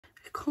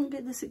can't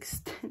get this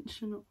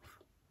extension off.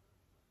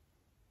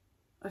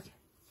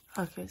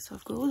 Okay, so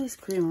I've got all this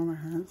cream on my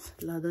hands.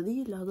 La da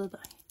dee, la da die.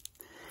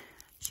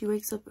 She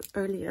wakes up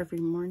early every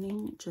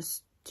morning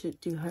just to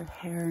do her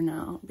hair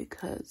now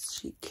because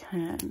she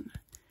can.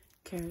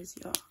 Cares,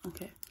 y'all.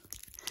 Okay,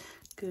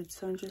 good.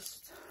 So I'm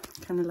just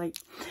kind of like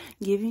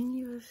giving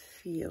you a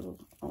feel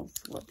of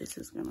what this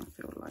is gonna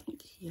feel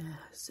like. Yeah,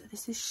 so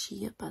this is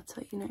shea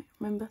butter, you know.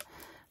 Remember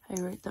I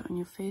wrote that on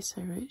your face?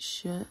 I wrote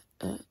shea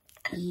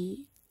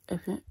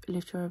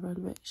lift your eyebrow a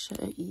bit. Shea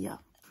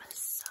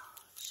massage.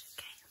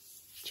 Okay,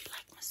 do you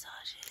like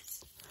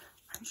massages?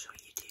 I'm sure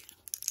you do.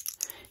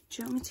 Do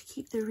you want me to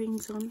keep the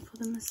rings on for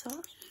the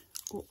massage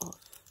or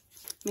off?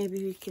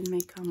 Maybe we can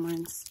make our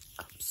minds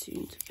up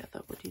soon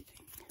together. What do you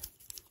think?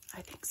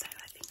 I think so.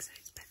 I think so.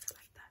 It's better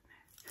like that. No.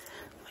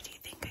 What do you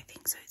think? I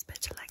think so. It's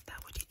better like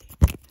that. What do you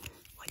think?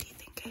 What do you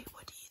think? Eh?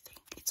 What do you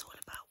think? It's all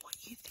about what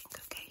you think.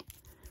 Okay.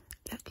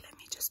 Look, let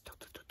me just.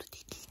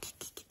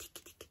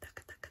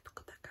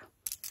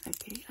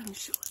 Okay, I'm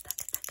sure.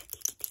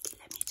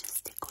 Let me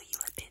just tickle you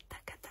a bit.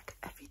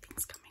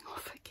 Everything's coming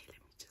off. Okay,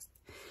 let me just.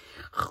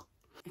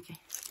 Okay.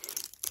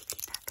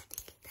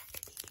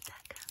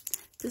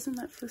 Doesn't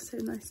that feel so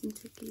nice and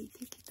tickly?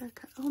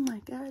 Tiki-taka. Oh my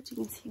god, you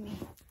can see me.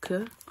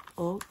 K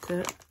o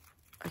k.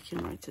 I can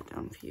write it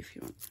down for you if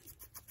you want.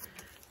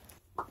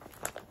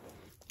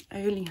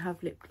 I only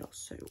have lip gloss,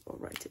 so I'll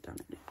write it down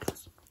in lip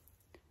gloss.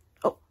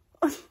 Oh,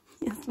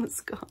 yes,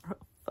 mascara.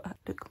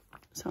 Look.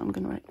 So I'm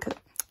gonna write K.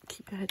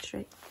 Keep your head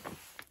straight.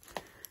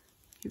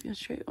 Keep your head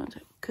straight. One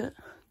second.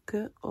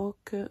 K o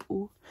k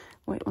u.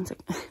 Wait, one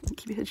second.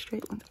 Keep your head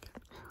straight. One second.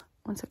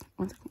 One second.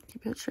 One second.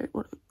 Keep your head straight.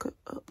 What? K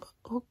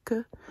o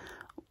k.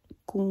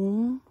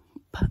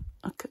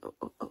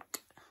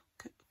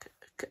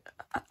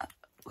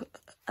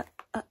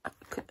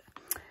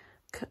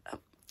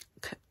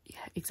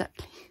 Yeah,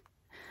 exactly.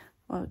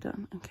 Well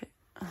done. Okay.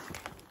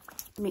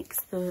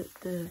 Mix the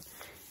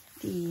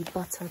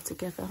butter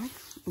together.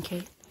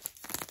 Okay.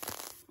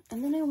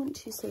 And then I want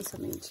to say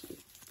something to you.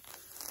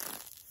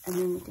 And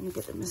then we're gonna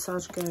get the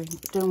massage going.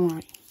 But don't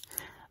worry.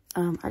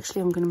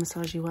 Actually, I'm gonna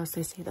massage you whilst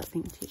I say that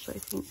thing to you. But I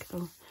think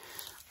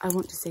I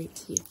want to say it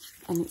to you,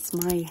 and it's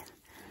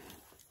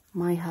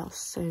my house,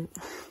 so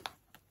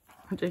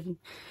I'm joking.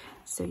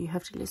 So you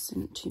have to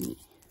listen to me,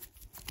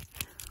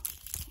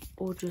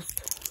 or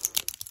just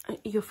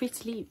you're free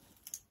to leave,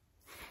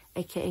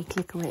 aka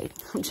click away.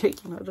 I'm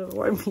joking. I don't know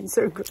why I'm being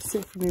so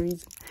aggressive for no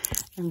reason.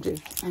 I'm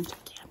joking. I'm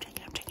joking.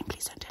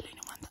 Please don't tell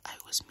anyone that I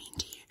was mean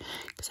to you,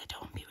 because I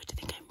don't want people to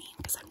think I'm mean,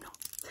 because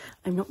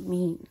I'm not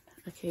mean.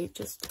 Okay,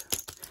 just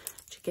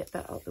to get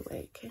that out of the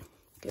way. Okay,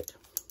 good.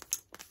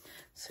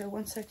 So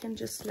 1 second,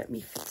 just let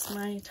me fix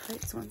my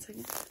tights. 1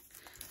 second.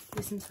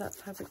 Listen to that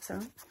fabric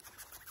sound.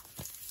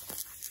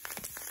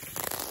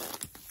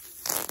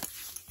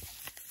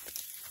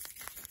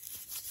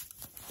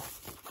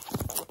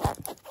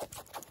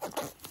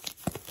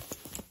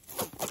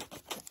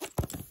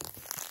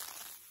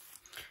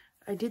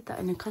 I did that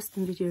in a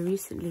custom video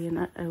recently,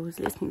 and I was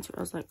listening to it. I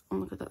was like, oh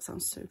my god, that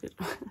sounds so good.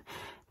 Let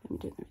me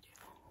do it in the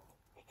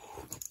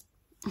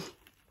video.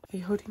 Are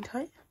you holding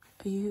tight?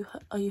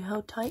 Are you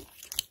held tight?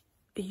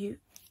 Are you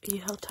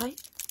held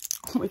tight?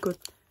 Oh my god.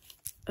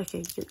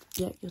 Okay, good.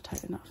 Yeah, you're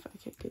tight enough.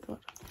 Okay, good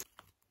one.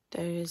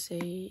 There is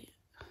a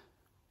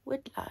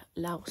wood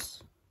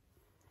louse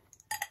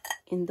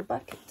in the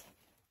bucket,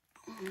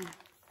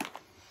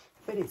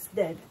 but it's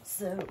dead,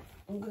 so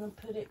I'm gonna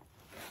put it.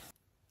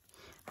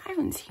 I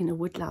haven't seen a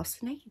wood louse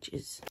in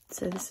ages.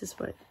 So this is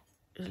what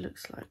it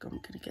looks like. I'm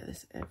gonna get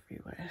this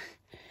everywhere.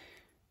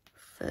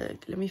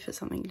 Fuck. Let me put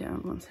something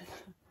down. 1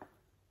 second.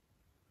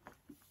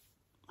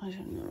 I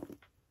don't know.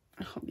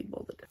 I can't be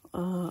bothered.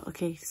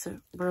 Okay, so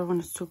what I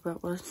wanted to talk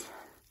about was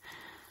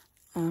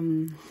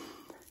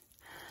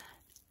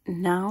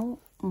now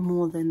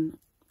more than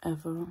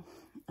ever,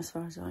 as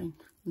far as I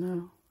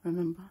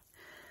remember,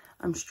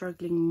 I'm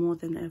struggling more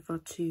than ever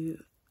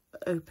to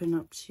open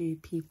up to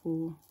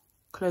people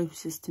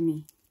closest to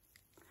me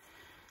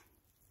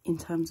in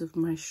terms of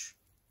my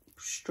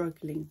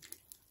struggling.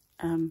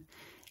 And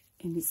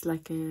it's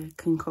like a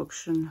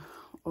concoction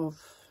of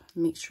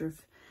mixture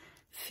of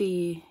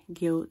fear,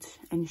 guilt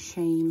and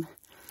shame,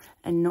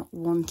 and not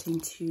wanting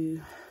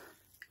to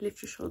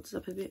lift your shoulders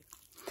up a bit,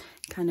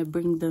 kind of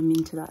bring them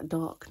into that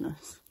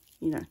darkness,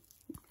 you know,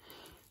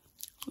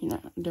 I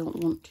don't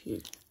want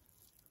to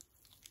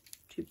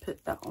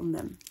put that on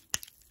them,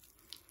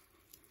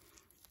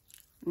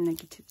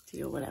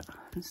 negativity or whatever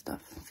and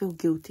stuff. Feel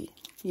guilty,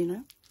 you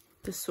know,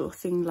 the sort of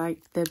thing,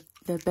 like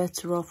they're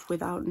better off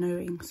without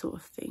knowing sort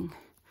of thing.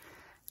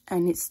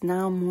 And it's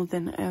now more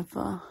than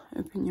ever,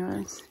 open your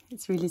eyes,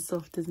 it's really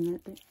soft, isn't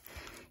it?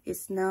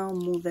 It's now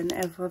more than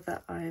ever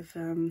that I've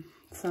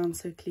sounds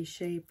so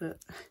cliche, but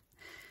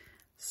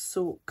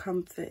sought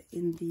comfort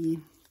in the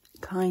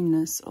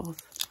kindness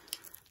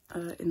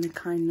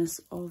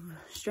of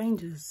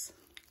strangers.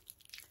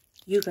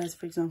 You guys,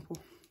 for example,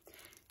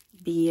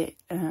 be it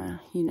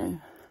you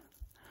know,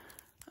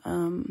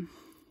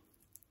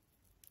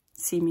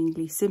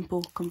 seemingly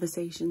simple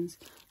conversations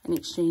and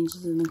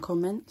exchanges in the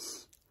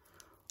comments,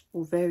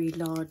 or very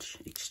large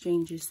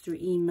exchanges through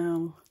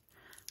email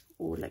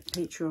or like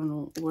Patreon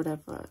or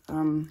whatever,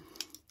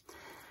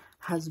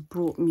 has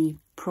brought me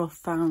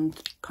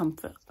profound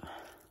comfort,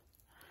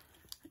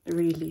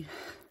 really.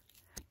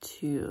 It's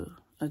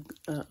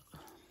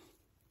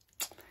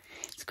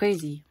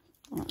crazy,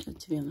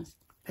 to be honest.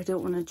 I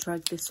don't want to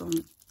drag this on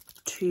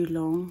too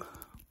long,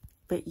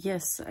 but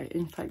yes,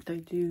 in fact I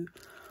do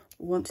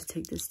want to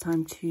take this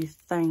time to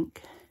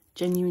thank,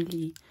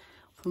 genuinely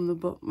from the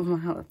bottom of my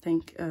heart,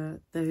 thank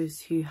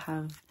those who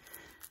have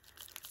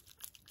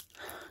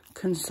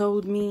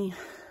consoled me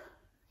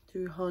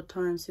through hard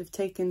times, who've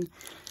taken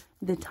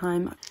the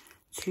time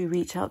to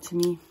reach out to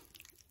me,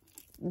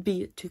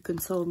 be it to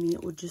console me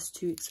or just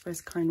to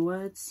express kind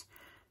words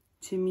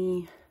to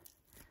me.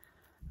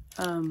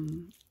 I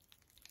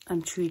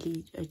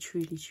truly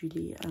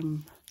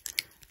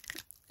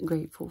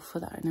grateful for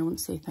that, and I want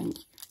to say thank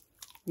you,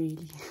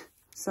 really.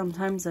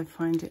 Sometimes I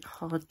find it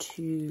hard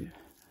to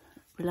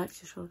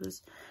relax your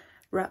shoulders,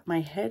 wrap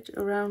my head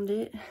around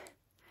it.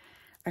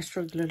 I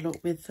struggle a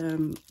lot with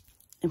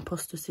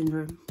imposter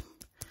syndrome,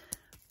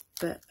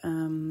 but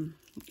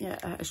yeah,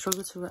 I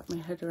struggle to wrap my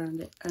head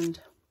around it, and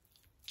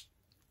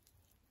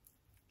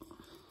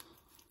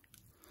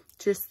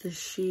just the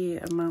sheer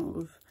amount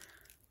of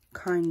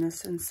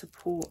kindness and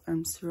support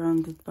I'm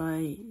surrounded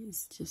by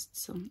is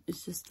just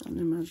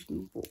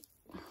unimaginable.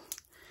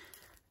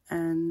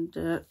 And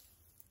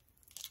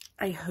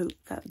I hope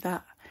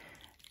that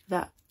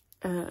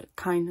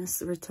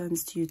kindness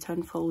returns to you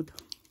tenfold.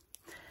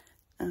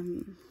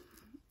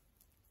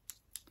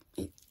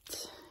 It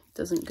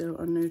doesn't go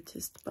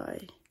unnoticed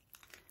by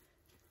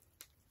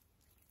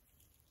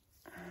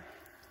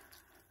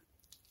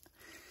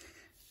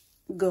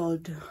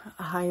God,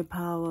 a higher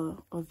power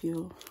of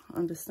your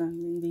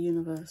understanding, the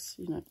universe.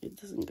 You know, it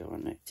doesn't go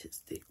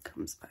unnoticed. It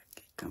comes back,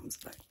 it comes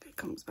back, it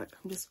comes back.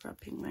 I'm just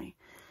wrapping my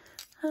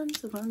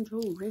hands around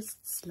your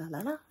wrists. La la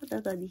la da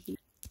da dee.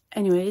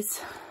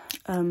 Anyways,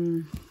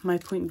 my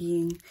point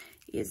being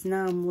is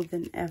now more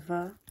than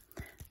ever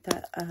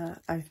that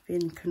I've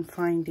been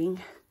confiding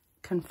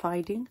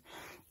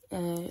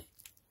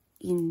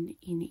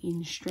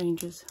in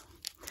strangers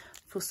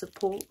for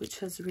support, which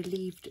has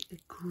relieved a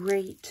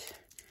great,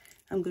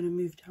 I'm going to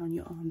move down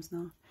your arms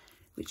now,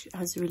 which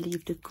has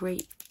relieved a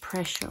great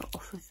pressure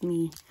off of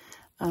me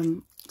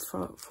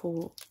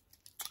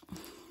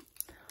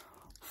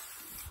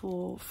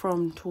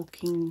from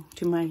talking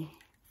to my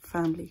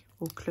family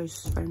or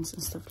close friends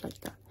and stuff like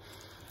that.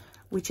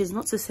 Which is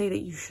not to say that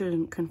you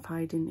shouldn't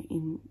confide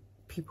in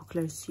people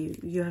close to you.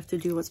 You have to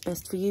do what's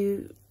best for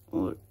you,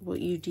 or what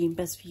you deem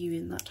best for you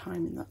in that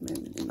time, in that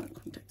moment, in that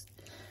context.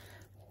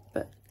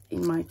 But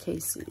in my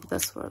case,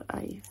 that's what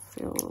I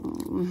feel.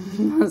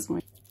 That's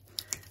my,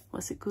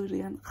 what's it called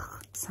again?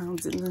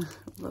 Sounds in the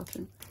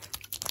bathroom.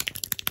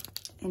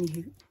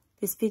 Anywho,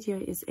 this video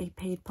is a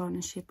paid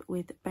partnership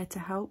with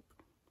BetterHelp,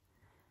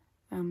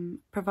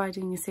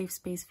 providing a safe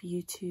space for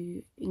you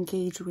to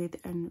engage with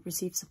and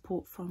receive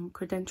support from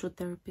credentialed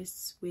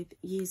therapists with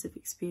years of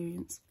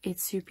experience.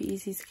 It's super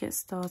easy to get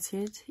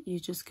started.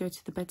 You just go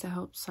to the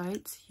BetterHelp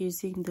site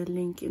using the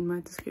link in my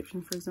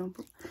description, for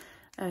example.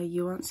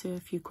 You answer a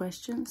few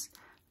questions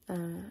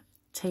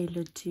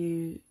tailored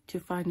to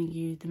finding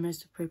you the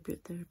most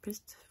appropriate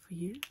therapist for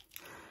you.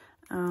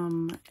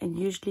 And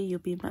usually you'll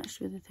be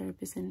matched with a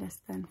therapist in less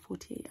than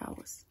 48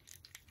 hours.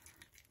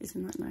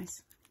 Isn't that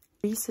nice?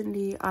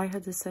 Recently, I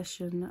had a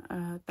session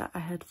that I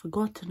had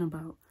forgotten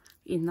about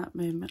in that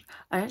moment.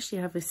 I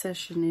actually have a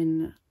session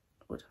in,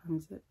 what time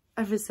is it?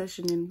 I have a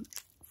session in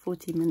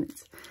 40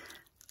 minutes.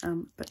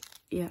 But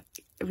yeah,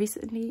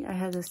 recently I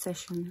had a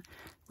session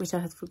which I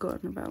had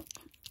forgotten about.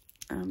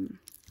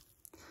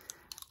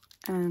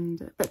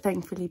 But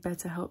thankfully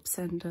BetterHelp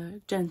send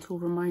gentle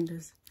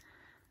reminders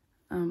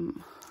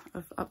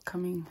of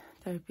upcoming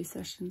therapy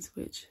sessions,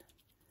 which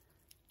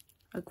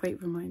are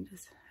great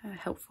reminders,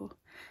 helpful.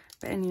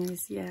 But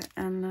anyways, yeah,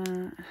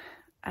 and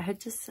I had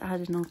just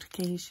had an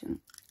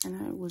altercation,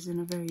 and I was in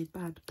a very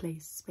bad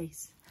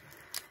space,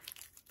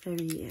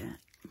 very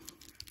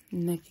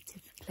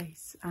negative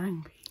place,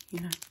 angry,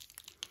 you know.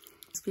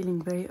 I was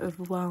feeling very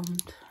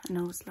overwhelmed, and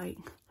I was like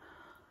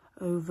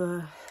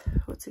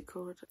what's it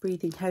called?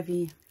 Breathing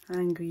heavy,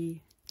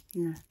 angry,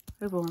 you know,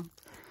 overwhelmed.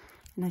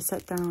 And I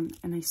sat down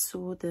and I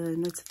saw the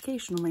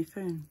notification on my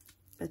phone,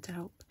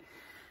 BetterHelp,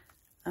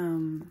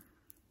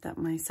 that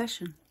my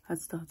session had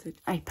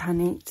started. I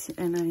panicked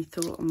and I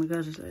thought, oh my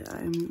god,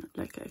 I'm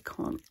like, I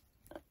can't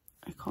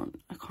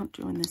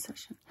join this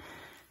session.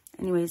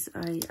 Anyways,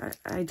 I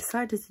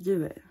decided to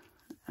do it.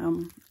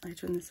 I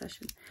joined the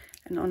session,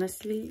 and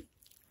honestly,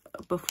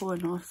 before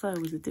and after, I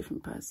was a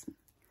different person.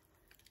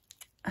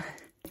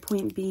 The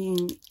point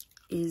being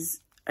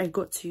is I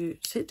got to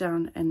sit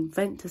down and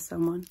vent to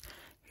someone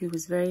who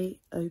was very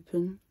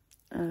open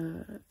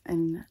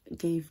and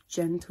gave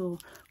gentle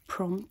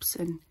prompts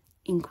and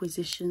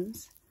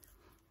inquisitions.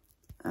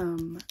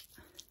 And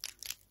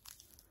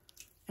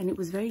it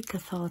was very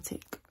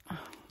cathartic.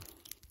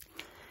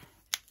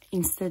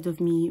 instead of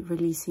me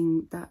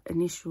releasing that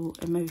initial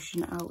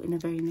emotion out in a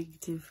very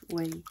negative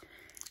way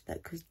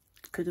that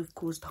could have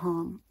caused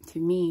harm to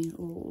me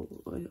or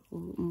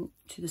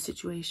to the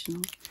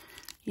situation.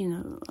 You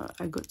know,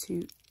 I got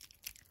to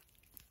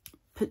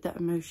put that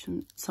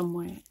emotion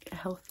somewhere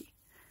healthy.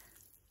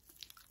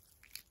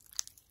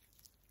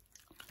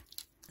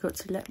 Got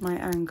to let my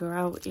anger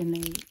out in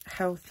a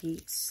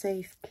healthy,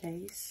 safe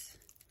place,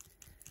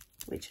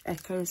 which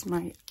echoes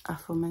my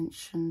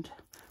aforementioned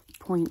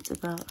point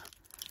about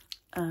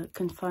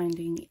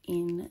confiding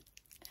in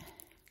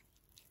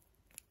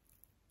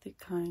the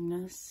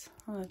kindness,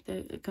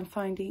 the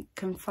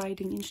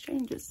confiding in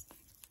strangers,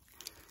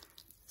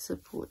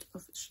 support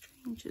of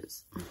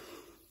strangers.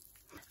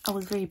 I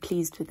was very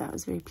pleased with that. I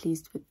was very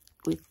pleased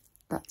with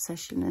that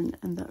session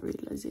and that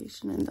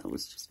realization, and that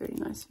was just very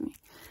nice for me.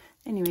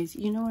 Anyways,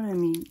 you know what I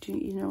mean. Do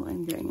you know what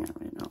I'm getting at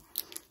right now?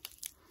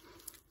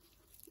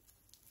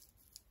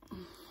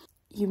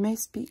 You may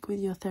speak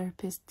with your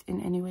therapist in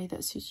any way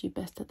that suits you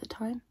best at the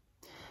time,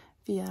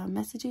 via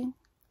messaging,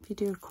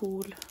 video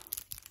call,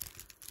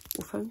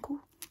 or phone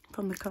call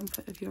from the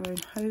comfort of your own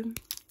home.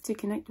 To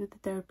connect with the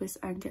therapist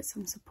and get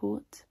some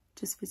support,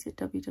 just visit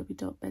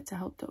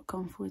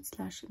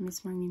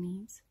www.betterhelp.com/Miss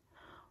Manganese,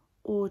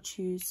 or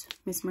choose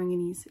Miss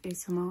Manganese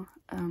ASMR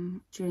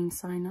during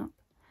sign up,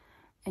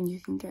 and you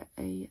can get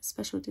a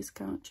special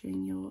discount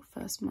during your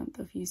first month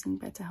of using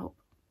BetterHelp.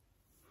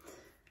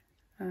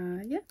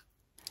 Yeah.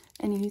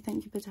 Anywho,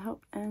 thank you,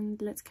 BetterHelp,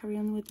 and let's carry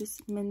on with this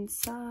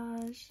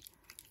masssge,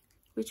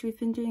 which we've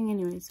been doing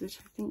anyways, which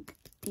I think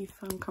you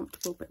found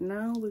comfortable, but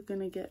now we're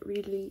gonna get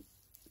really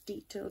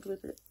detailed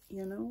with it,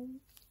 you know.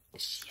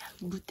 Shea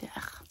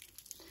booTERH.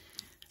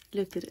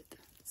 Look at it.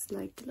 It's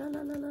like la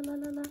la la la la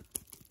la la.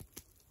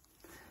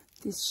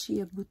 This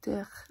shea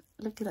booTERH.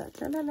 Look at that.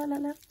 La la la la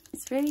la.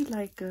 It's very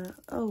like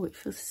oh, it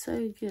feels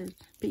so good.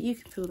 But you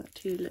can feel that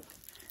too. Look.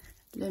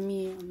 Let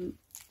me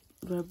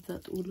rub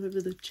that all over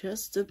the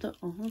chest and the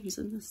arms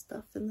and the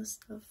stuff and the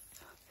stuff.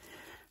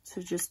 So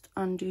just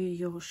undo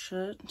your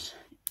shirt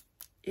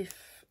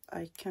if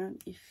I can,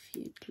 if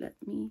you'd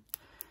let me.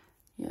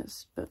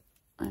 Yes, but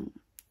I'm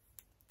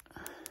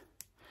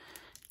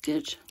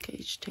good. Okay,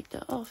 you should take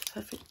that off.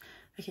 Perfect.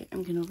 Okay,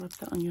 I'm gonna rub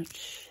that on your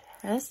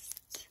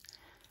chest.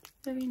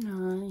 Very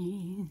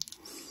nice.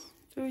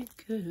 Very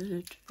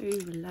good. Very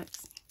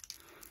relaxing.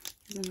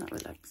 Isn't that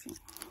relaxing?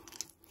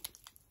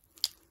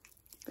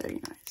 Very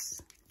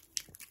nice.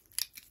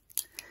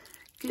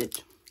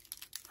 Good.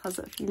 How's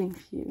that feeling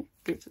for you?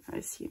 Good, I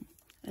assume.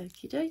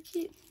 Okie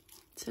dokie.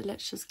 So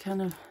let's just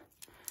kind of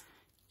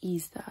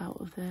ease that out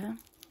of there.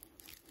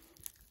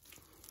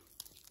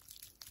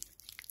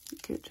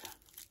 Good.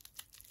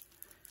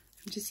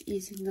 I'm just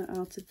easing that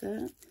out of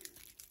there.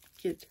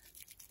 Good.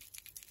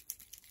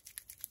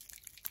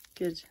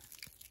 Good.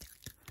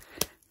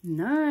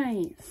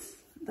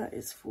 Nice. That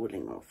is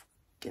falling off.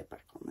 Get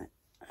back on it.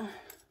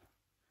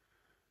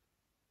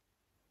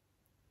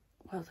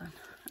 Well done.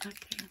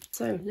 Okay.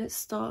 So let's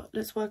start.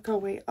 Let's work our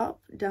way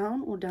up,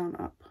 down, or down,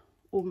 up,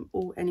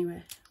 or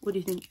anywhere. What do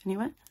you think?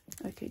 Anywhere?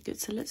 Okay, good.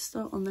 So let's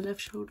start on the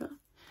left shoulder.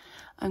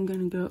 I'm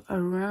going to go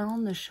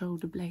around the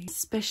shoulder blade,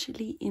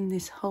 especially in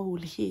this hole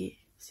here.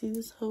 See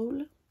this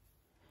hole?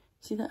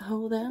 See that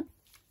hole there?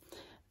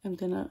 I'm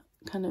going to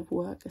kind of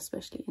work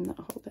especially in that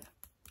hole there.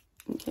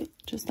 Okay,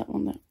 just that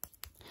one there.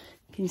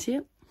 Can you see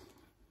it?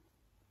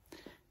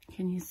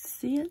 Can you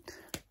see it?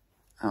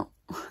 Oh.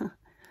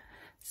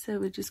 So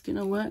we're just going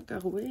to work our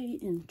way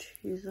into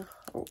the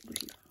hole.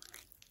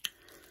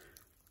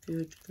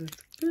 Good, good,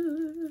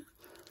 good.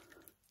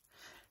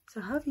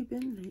 So how have you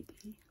been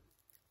lately?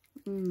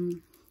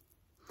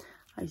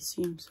 I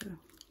assume so.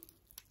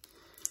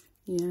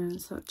 Yeah,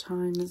 it's that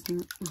time, isn't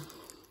it?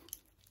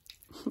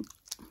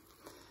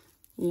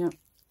 Yeah,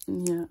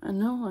 I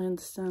know, I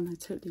understand, I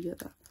totally get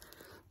that.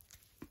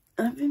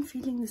 I've been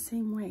feeling the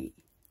same way.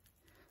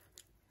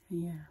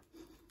 Yeah.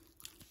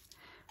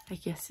 I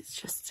guess it's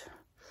just...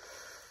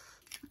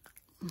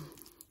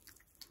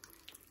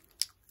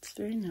 it's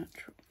very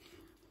natural.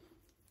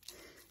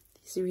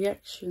 These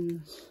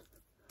reactions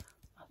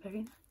are very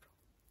natural.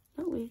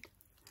 Not weird.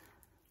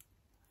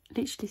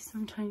 Literally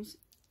sometimes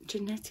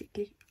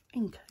genetically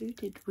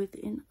encoded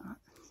within us.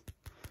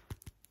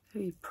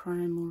 Very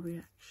primal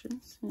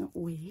reactions. Not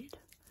weird.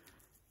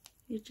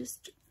 You're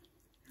just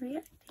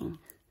reacting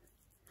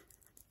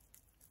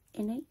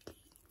innately.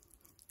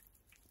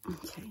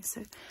 Okay,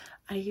 so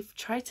I've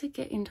tried to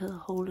get into the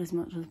hole as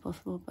much as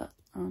possible, but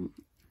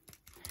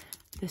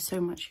there's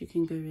so much you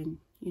can go in,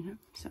 you know.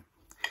 So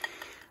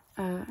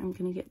I'm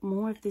gonna get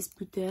more of this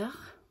booTERH.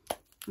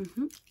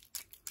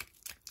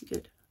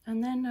 Good.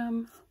 And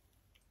then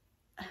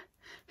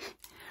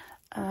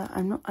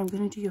I'm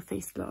gonna do your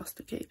face last,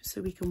 okay,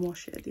 so we can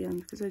wash it at the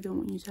end, because I don't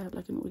want you to have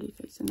like an oily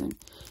face, and then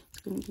it's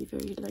gonna be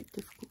very like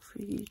difficult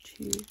for you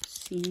to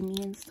see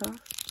me and stuff.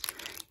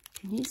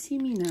 Can you see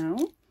me now?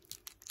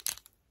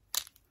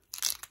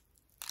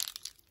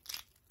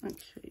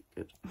 Okay,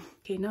 good.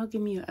 Okay, now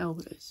give me your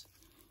elbows.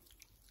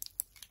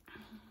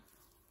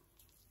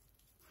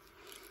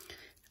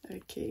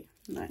 Okay,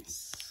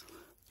 nice.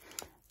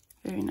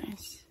 Very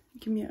nice.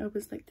 Give me your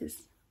elbows like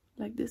this.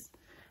 Like this.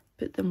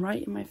 Put them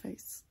right in my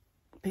face.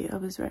 Put your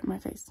elbows right in my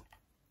face.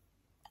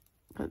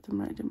 Put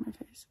them right in my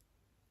face.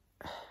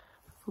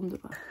 From the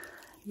back.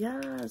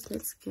 Yes,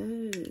 let's go.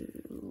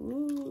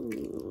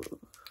 Ooh.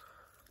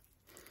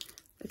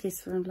 Okay,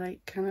 so I'm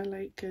like kind of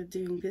like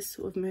doing this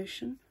sort of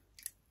motion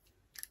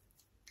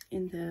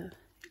in the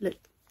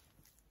lip.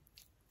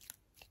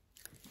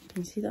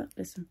 Can you see that?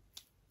 Listen.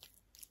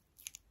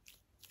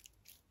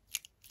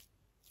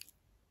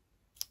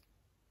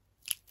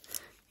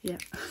 Yeah.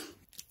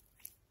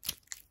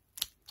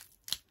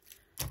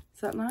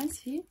 Is that nice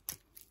for you?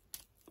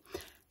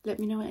 Let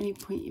me know at any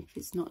point if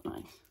it's not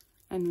nice,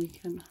 and we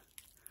can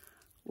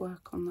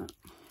work on that.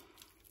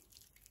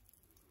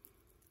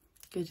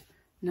 Good.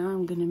 Now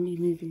I'm going to be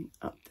moving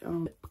up the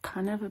arm,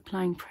 kind of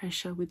applying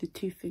pressure with the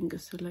 2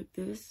 fingers, so like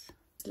this.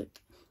 Look.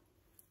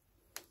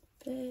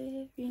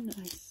 Very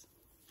nice.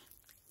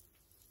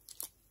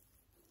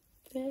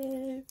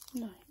 Very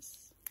nice.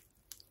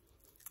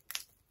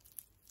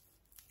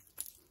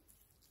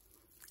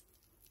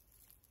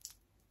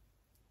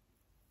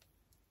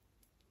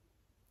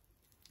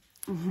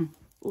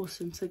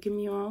 Awesome. So give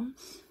me your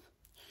arms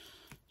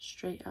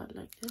straight out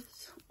like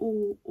this,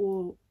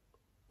 or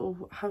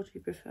how do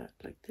you prefer it?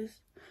 Like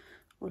this,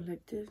 or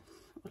like this,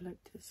 or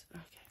like this?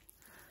 Okay,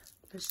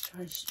 let's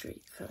try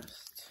straight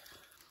first.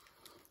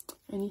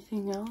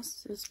 Anything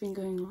else that's been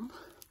going on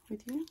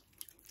with you?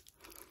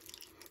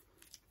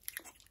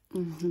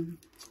 Oh,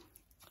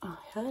 I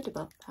heard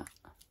about that.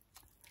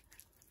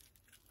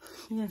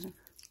 Yeah.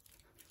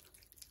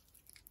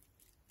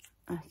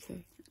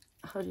 Okay,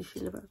 how do you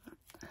feel about that?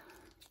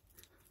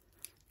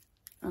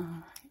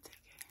 Alright,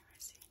 okay, I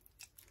see.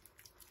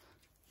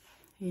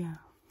 Yeah,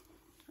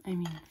 I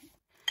mean,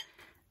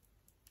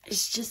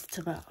 it's just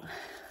about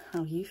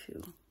how you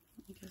feel.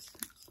 I guess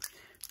it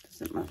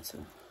doesn't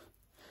matter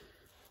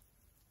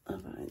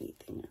about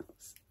anything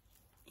else,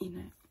 you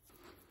know.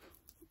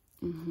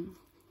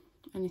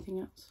 Anything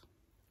else?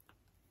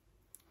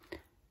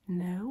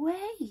 No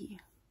way!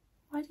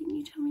 Why didn't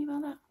you tell me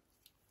about that?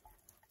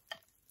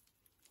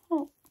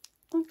 Oh,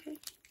 okay.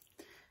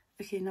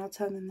 Okay, now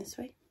turn them this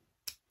way.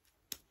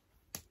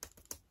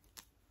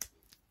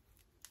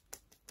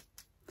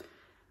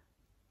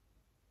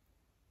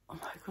 Oh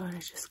my god, I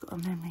just got a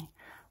memory.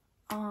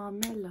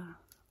 Mela,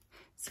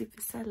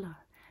 Supercella,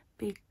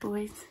 big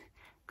boys,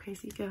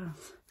 crazy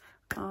girls.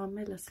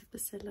 Mela,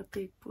 Supercella,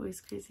 big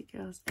boys, crazy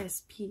girls.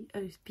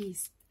 S-P-O-P,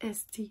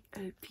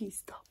 S-T-O-P,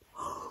 stop.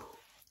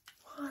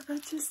 What, I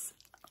just,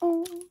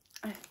 okay,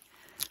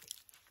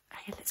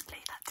 let's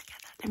play that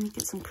together. Let me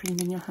get some cream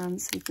in your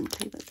hands so we can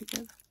play that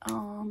together.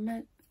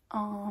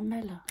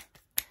 Mela,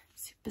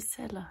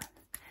 Supercella,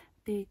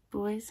 big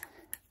boys,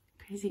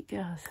 crazy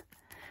girls.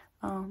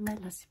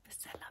 Mela,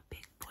 Supercella,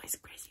 big boys,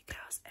 crazy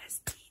girls.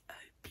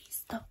 S-T-O-P,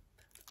 stop.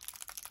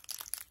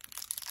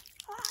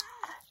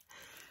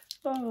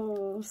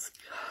 Oh,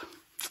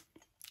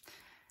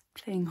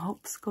 playing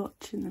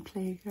hopscotch in the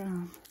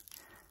playground.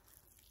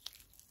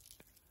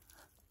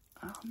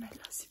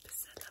 Mela,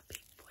 Supercella,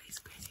 big boys,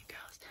 crazy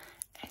girls.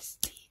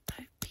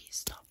 S-T-O-P,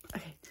 stop.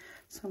 Okay,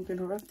 so I'm going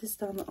to rub this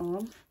down the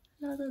arm.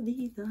 I'm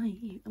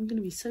going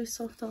to be so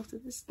soft after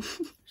this.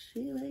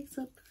 She wakes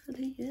up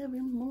early every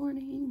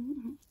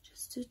morning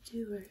just to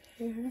do her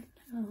hair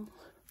now.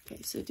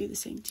 Okay, so do the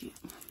same to you.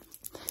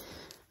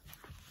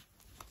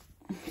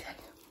 Okay.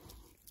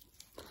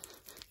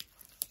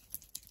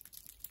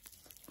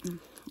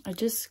 I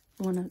just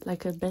want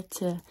like a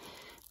better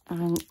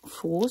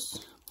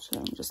force, so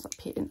I'm just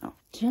like hitting up.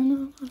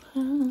 I'm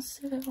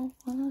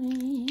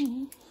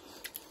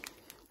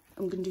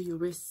gonna do your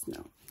wrists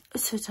now.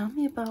 So tell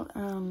me about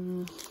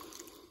that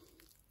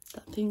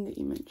thing that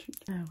you mentioned.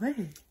 Oh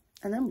wait,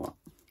 and then what?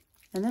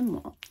 And then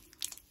what?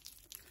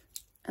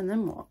 And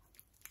then what?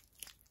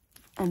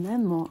 And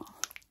then what?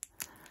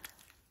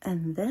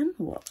 And then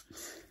what?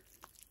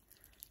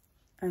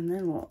 And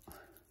then what?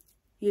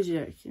 You're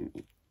joking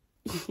me.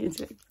 You're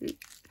joking me.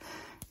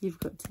 You've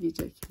got to be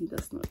joking.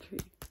 That's not true.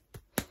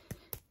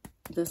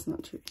 That's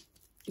not true.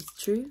 It's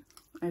true.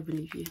 I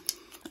believe you.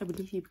 I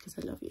believe you because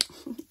I love you.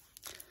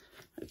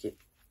 Okay.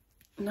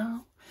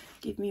 Now,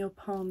 give me your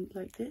palm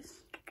like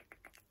this.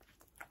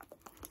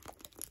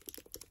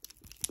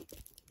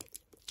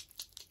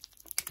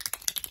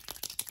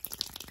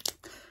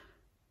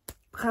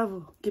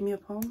 Bravo. Give me your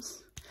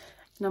palms.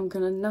 And I'm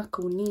going to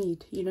knuckle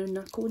knead. You know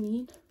knuckle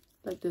knead?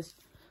 Like this.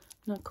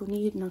 Knuckle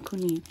knead,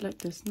 like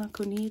this.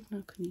 Knuckle knead,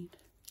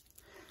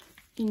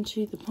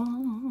 into the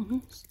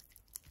palms.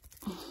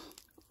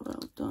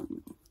 Well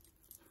done.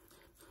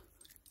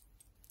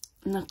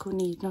 Knuckle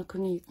knead,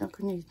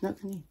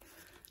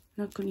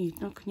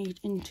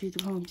 into the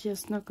palms.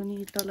 Yes, knuckle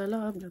knead, la la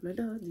la, blah blah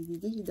blah, dee dee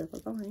dee, da ba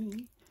ba.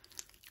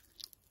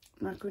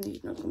 Knuckle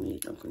knead.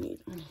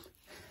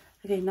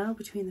 Okay, now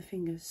between the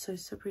fingers. So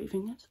separate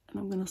fingers, and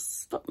I'm gonna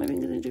stop my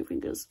fingers and do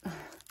fingers.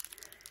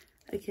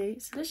 Okay,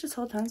 so let's just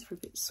hold hands for a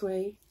bit.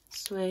 Sway,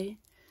 sway.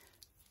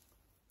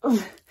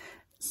 Oh,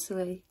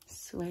 sway,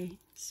 sway,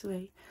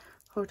 sway.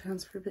 Hold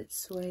hands for a bit.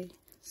 Sway,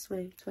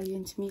 Sway. Sway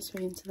into me,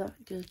 sway into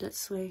that. Good, let's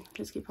sway.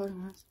 Let's keep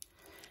holding this.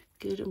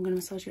 Good, I'm going to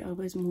massage your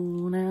elbows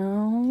more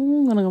now.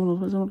 I'm going to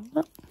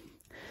go.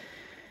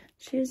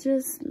 She's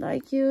just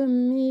like you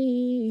and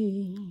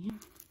me.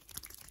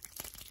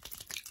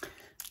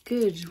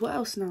 Good, what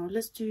else now?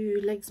 Let's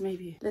do legs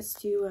maybe. Let's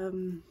do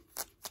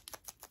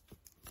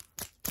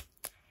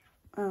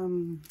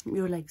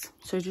your legs.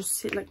 So just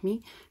sit like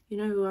me. You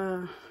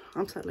know,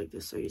 I'm sat like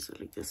this, so you sit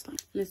like this.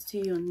 Let's do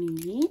your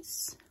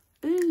knees.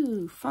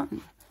 Ooh,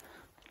 fun.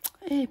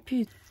 Hey,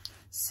 pute.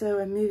 So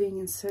I'm moving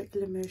in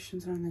circular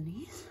motions around the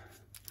knees.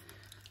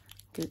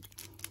 Good.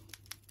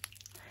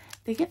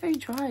 They get very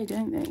dry,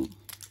 don't they?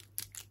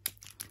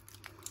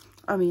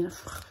 I mean,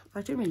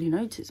 I don't really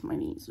notice my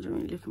knees. I don't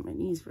really look at my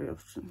knees very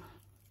often.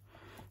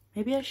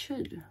 Maybe I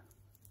should.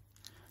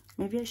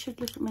 Maybe I should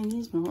look at my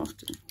knees more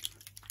often.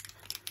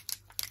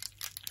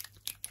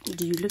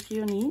 Do you look at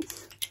your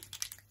knees?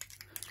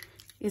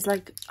 It's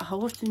like, how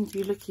often do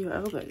you look at your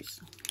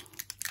elbows?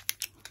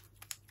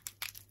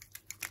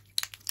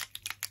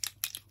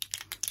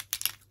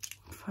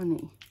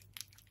 Funny.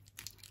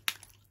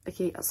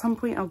 Okay, at some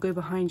point I'll go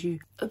behind you.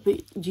 But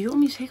do you want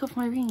me to take off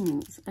my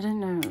rings? I don't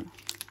know.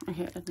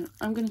 Okay, I don't know.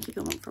 I'm going to keep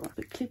them on for a while.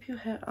 But clip your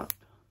hair up.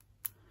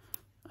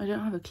 I don't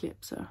have a clip,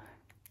 so...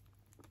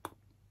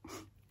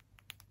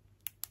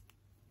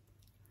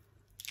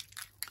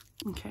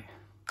 Okay.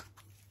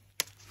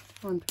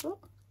 Wonderful.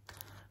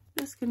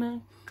 Just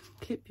gonna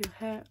clip your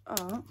hair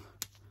up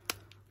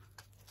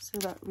so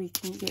that we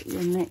can get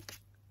your neck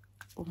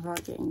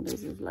without getting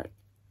loads of like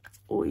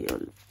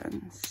oil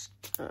and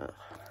stuff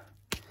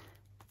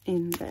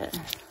in there.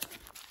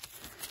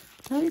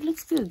 No, it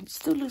looks good. It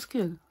still looks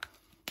good.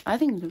 I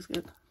think it looks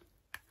good.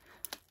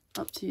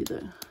 Up to you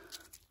though,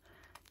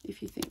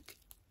 if you think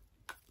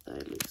that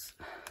it looks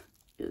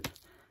good.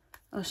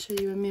 I'll show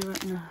you a mirror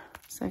in a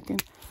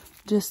second.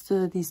 Just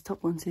these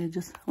top ones here,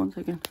 just 1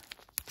 second.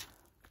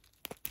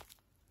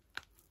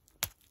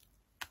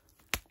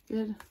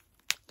 Good,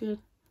 good.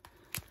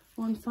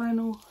 One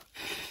final.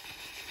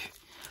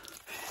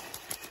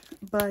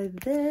 By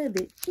there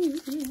it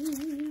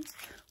is.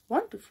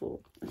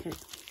 Wonderful. Okay,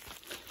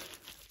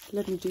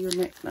 let me do your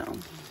neck now.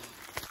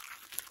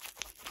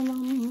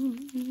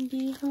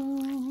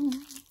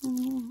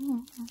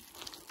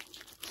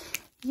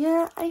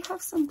 Yeah, I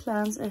have some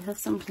plans. I have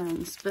some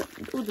plans, but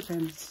it all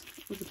depends.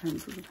 All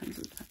depends. All depends.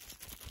 All depends.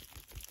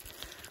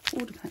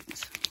 All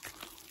depends.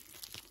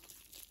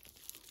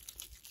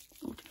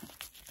 All depends.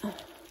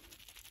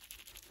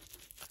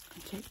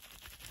 Okay.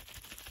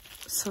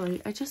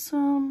 Sorry, I just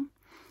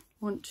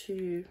want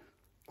to.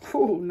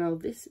 Oh, now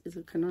this is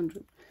a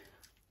conundrum.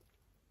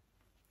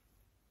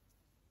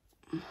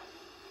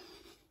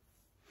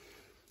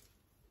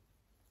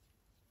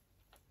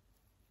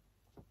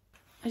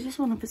 I just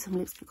want to put some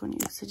lipstick on you,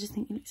 so I just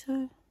think you look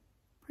so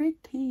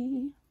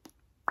pretty.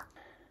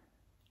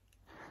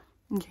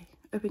 Okay,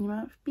 open your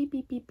mouth. Beep,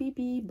 beep, beep, beep,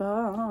 beep,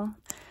 ba.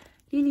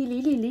 Lee, lee,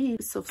 lee, lee, lee.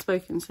 It's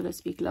soft-spoken, so let's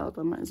speak loud.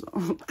 I might as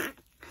well.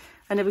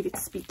 I never get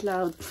to speak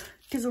loud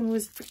because I'm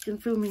always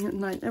freaking filming at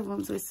night.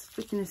 Everyone's always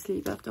freaking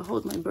asleep. I have to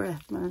hold my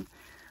breath, man.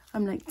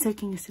 I'm like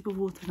taking a sip of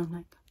water and I'm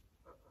like,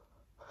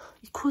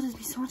 it causes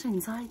me so much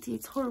anxiety.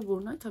 It's horrible.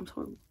 Nighttime's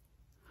horrible.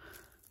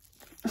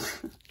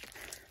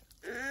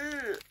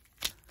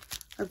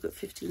 I've got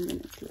 15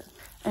 minutes left.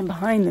 And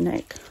behind the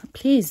neck.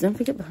 Please don't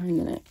forget behind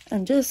the neck.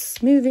 I'm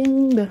just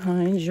moving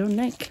behind your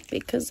neck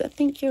because I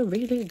think you're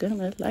really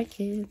gonna like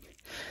it.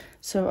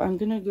 So I'm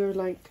gonna go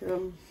like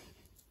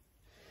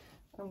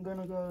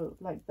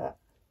that.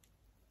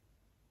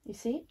 You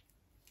see?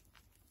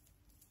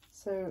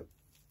 So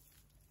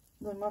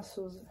the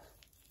muscles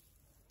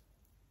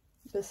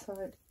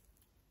beside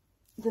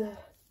the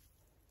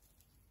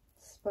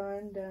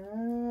spine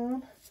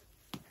down.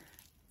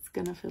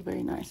 Gonna feel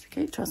very nice.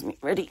 Okay, trust me.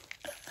 Ready?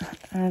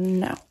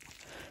 And now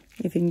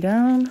moving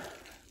down,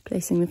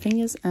 placing the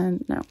fingers,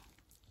 and now,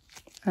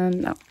 and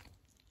now,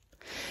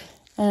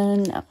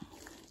 and now,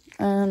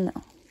 and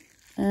now,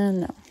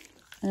 and now,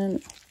 and now.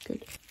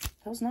 Good.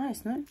 That was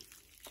nice, no?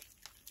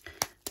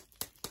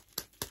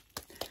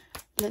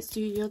 Let's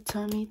do your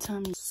tummy.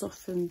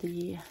 Soften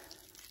the, it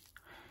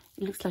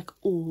looks like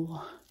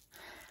ore,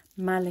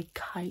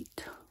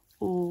 malachite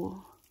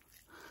ore.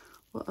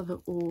 What other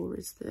ore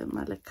is there?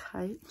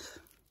 Malachite.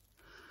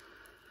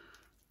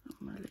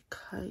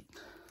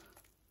 Malachite.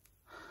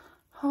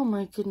 Oh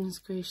my goodness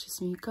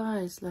gracious me,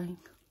 guys. Like,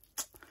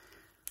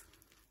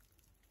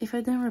 if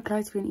I don't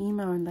reply to an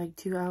email in like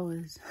 2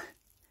 hours,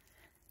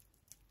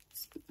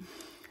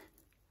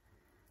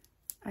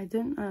 I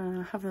don't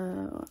have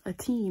a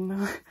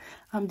team.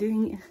 I'm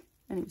doing it.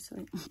 Anyway,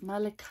 sorry.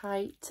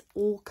 Malachite,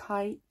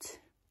 orchite.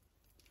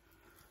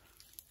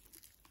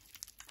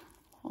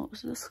 What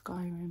was the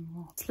Skyrim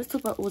one? Let's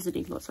talk about ores and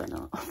ingots right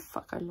now. Oh,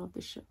 fuck, I love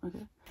this shit.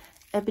 Okay.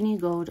 Ebony,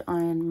 gold,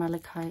 iron,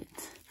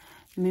 malachite,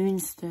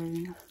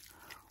 moonstone,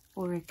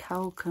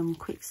 orichalcum,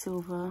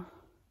 quicksilver.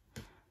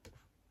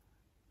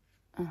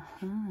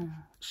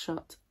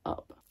 Shut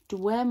up.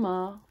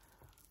 Dwemer.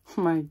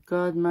 Oh my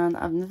god, man.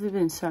 I've never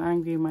been so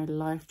angry in my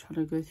life trying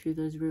to go through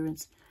those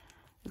ruins.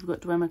 We've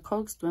got duema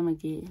cogs, duema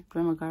gear,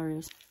 duema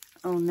garius.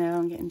 Oh no,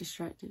 I'm getting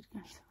distracted.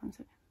 Guys, 1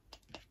 second.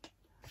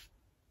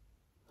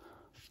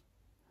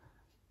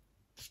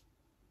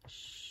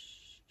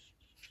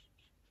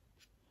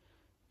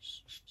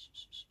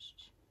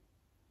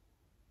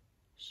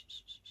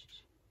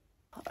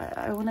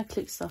 I want to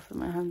click stuff and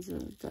my hands are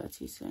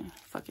dirty, so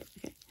fuck it.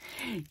 Okay,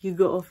 you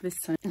got off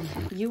this time.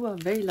 You are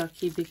very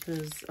lucky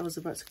because I was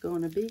about to go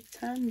on a big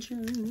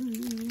tangent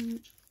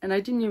and I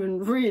didn't even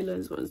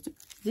realize what I was doing.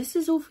 This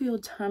is all for your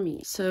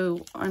tummy,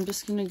 so I'm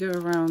just gonna go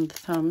around the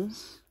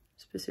thumbs,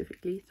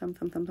 specifically thumb,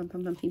 thumb, thumb, thumb,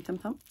 thumb, thumb, thumb, thumb,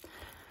 thumb.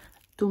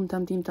 Tum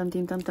tum tim tum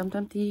tim tum tum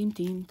tum tim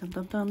tim tum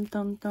tum tum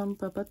tum tum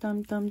pa pa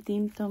tum tum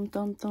tim tum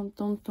tum tum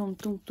tum tum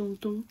tum tum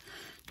tum.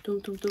 Tum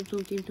tum tum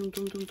tum tim tum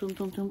tum tum tum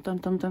tum tum tum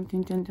tum tum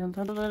tim tim tum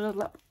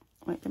tum.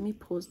 Wait, let me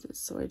pause this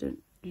so I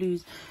don't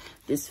lose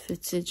this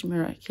footage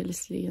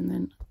miraculously and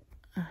then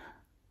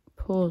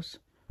pause.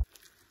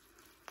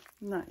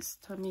 Nice.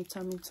 Tummy,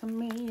 tummy,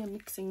 tummy. I'm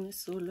mixing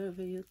this all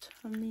over your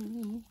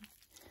tummy.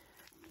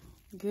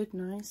 Good,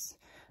 nice.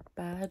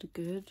 Bad,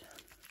 good.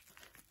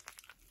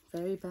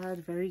 Very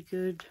bad, very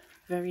good.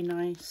 Very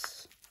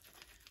nice.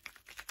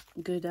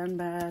 Good and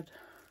bad.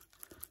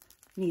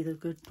 Neither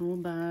good nor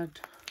bad.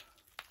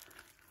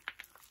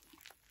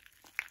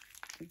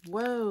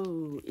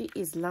 Whoa, it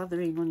is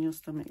lathering on your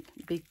stomach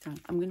big time.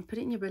 I'm going to put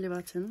it in your belly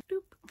button.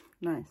 Doop.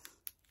 Nice.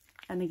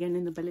 And again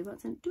in the belly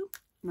button. Doop.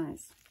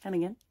 Nice. And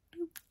again.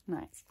 Doop.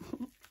 Nice.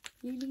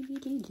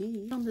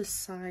 On the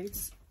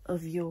sides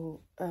of your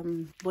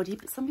body.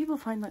 Some people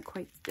find that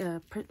quite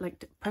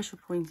like pressure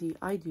pointy.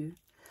 I do.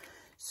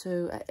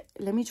 So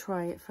let me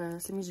try it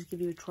first. Let me just give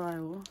you a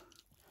trial.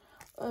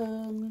 I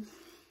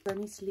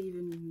need to leave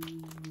in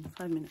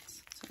 5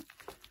 minutes. So.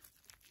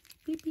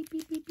 Beep, beep,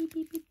 beep, beep, beep,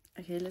 beep, beep.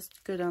 Okay, let's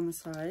go down the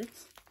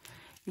sides.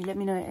 You let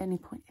me know at any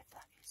point if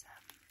that is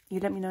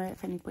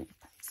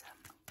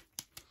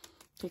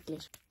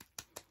ticklish.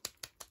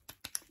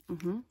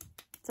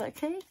 Is that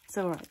okay? It's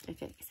alright.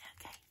 Okay, is it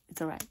okay?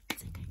 It's alright.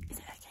 It's okay. Is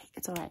it okay?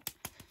 It's alright.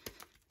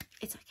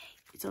 It's okay.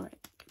 It's alright.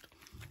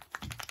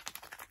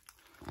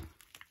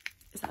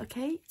 Is that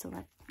okay? It's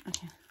alright.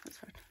 Okay, that's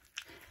fine.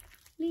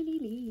 Lee lee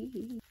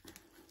lee.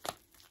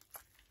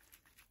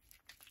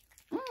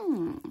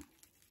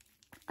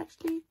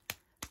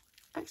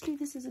 Actually,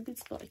 this is a good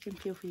spot I can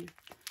feel for you.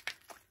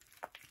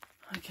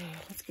 Okay,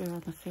 let's go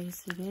around the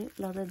face of it.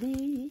 La da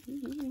dee.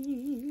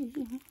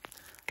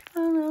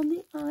 Around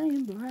the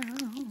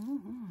eyebrows.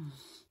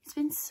 It's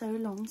been so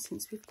long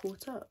since we've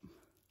caught up.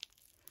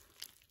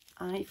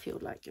 I feel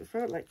like it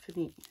felt like for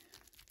me.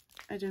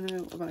 I don't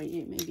know about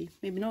you.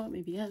 Maybe not.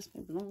 Maybe yes.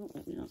 Maybe not.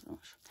 Maybe not so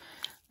much.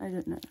 I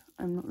don't know.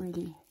 I'm not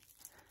really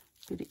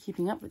good at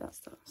keeping up with that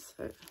stuff.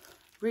 So,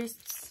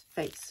 wrists,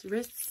 face,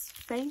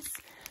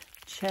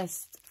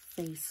 chest,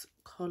 face,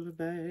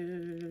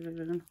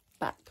 collarbone,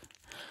 back,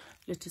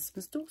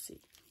 latissimus dorsi,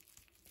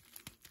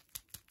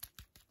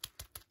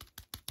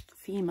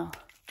 femur,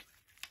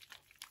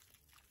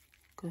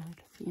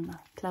 good, femur,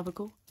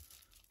 clavicle,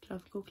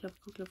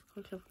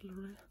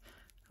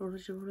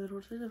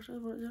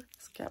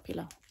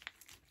 scapula,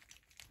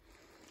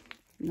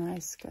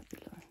 nice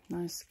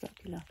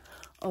scapula,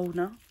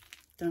 ulna,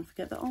 don't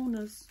forget the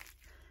ulnas,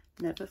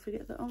 never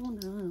forget the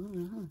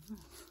ulna.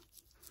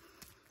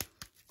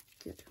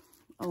 Good.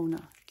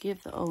 Ulna.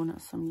 Give the ulna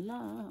some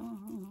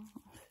love.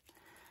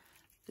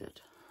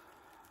 Good.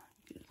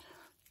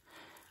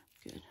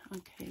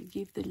 Okay,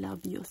 give the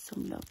labios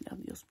some love.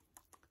 Labios.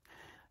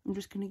 I'm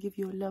just going to give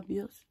your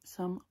labios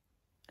some...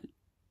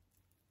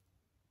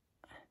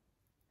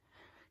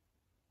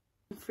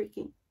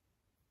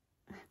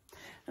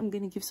 I'm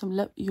going to give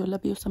your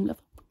labios some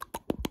love.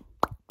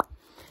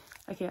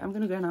 Okay, I'm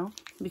going to go now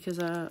because...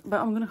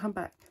 but I'm going to come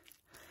back.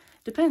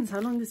 Depends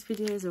how long this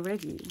video is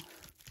already.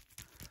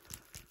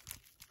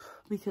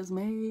 Because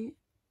maybe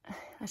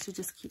I should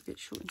just keep it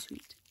short and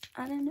sweet.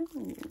 I don't know.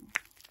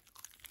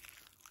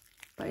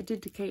 But I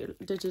did dedicate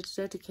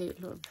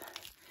a lot of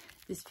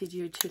this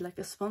video to like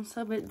a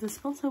sponsor. But the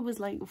sponsor was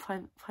like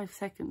five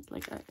seconds.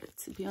 Like,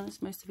 to be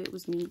honest, most of it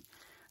was me.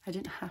 I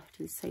didn't have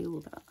to say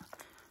all that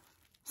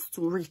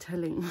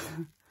storytelling.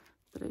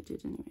 But I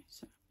did anyway,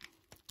 so.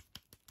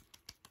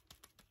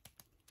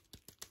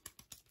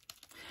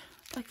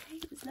 Okay,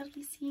 it was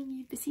lovely seeing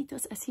you.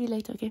 Besitos. I see you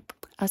later, okay?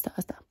 Hasta.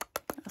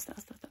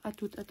 A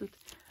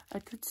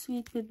tout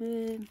sweet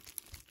bébé.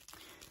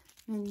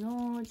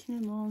 Non, tu me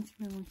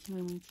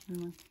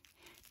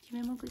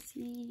manques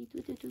aussi.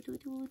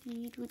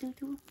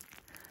 Tout.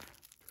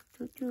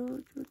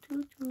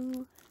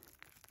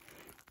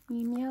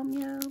 Meow,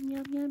 meow.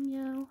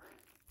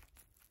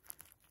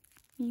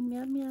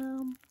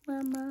 Meow,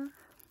 mama.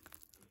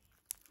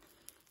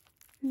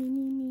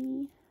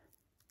 Me.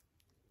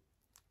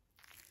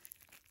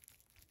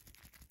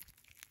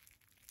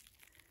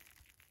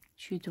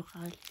 Tu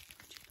dois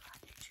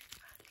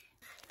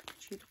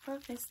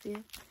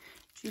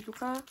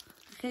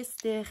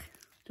rester.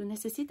 Tu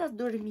necesitas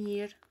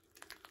dormir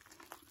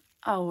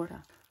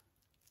ahora.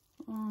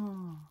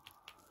 Oh.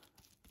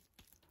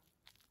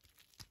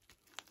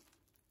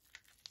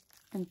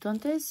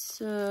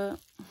 Entonces,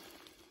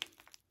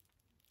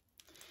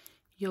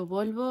 yo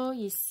vuelvo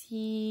y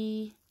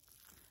sí,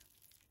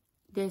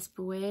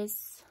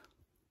 después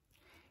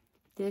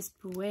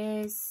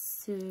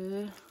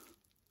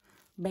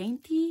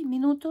 20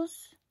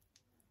 minutos.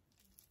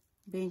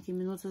 20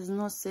 minutos,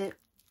 no sé.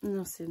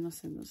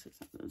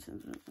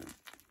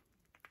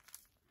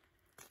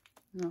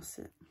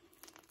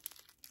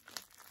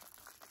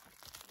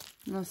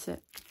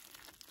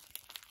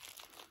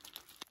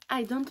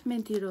 Ay, don't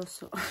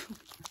mentiroso.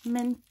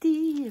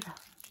 Mentira.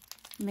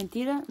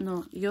 Mentira,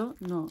 no. Yo,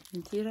 no.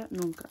 Mentira,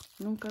 nunca.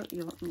 Nunca,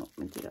 yo, no.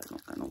 Mentira,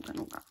 nunca. Nunca.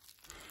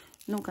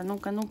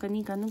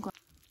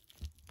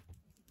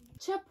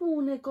 Qa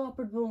punë ka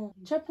për të bo?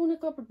 Qa punë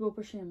ka për të bo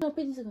për shemë? No,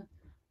 5 sekund.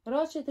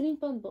 Raqe të rinë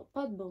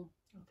pa të bo.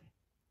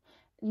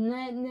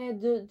 Ne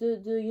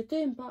dë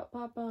jetojmë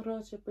pa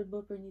raqe për të bo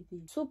për një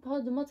ditë. So pa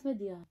dë matë me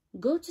dja.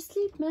 Go to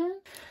sleep, man.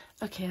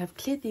 Okay, I've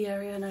cleared the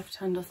area and I've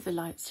turned off the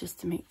lights just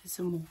to make this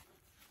a more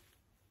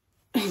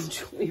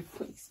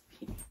enjoyable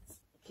experience.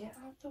 Get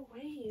out the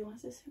way. Why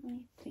is there so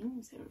many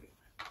things everywhere?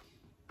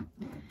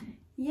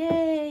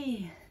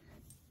 Yay!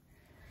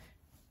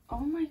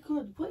 Oh my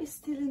god, what is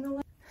still in the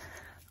way?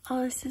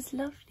 Oh, this is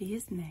lovely,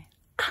 isn't it?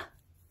 Ah,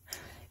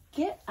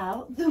 get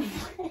out the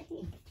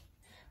way.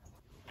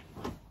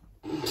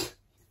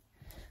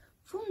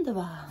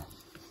 Wunderbar.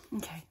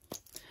 Okay,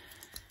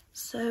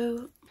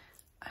 so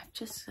I've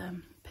just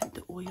put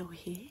the oil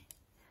here.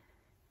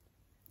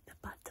 The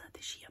butter,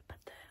 the shea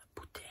butter,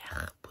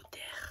 booTERH.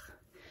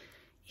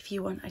 If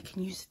you want, I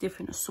can use a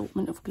different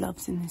assortment of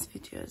gloves in this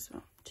video as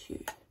well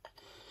to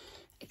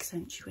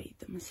accentuate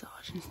the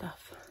massage and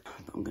stuff.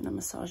 But I'm gonna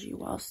massage you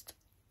whilst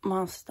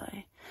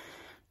I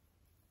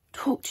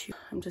talk to you.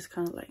 I'm just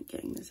kind of like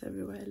getting this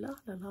everywhere. La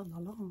la la la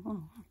la.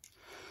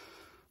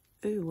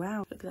 Oh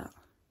wow, look at that.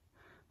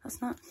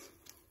 That's not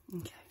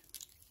okay.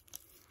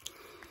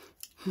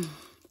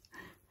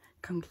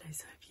 Come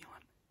closer if you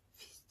want.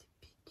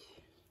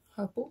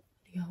 Hoppo,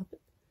 do you help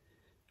it?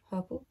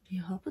 Hoppo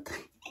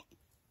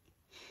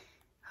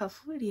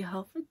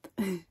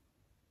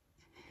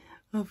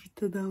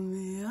da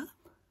me.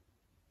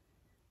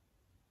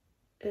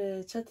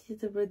 Qa ti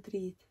të për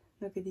dritë,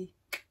 nuk e di.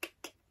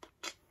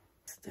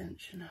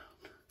 Extension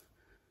out.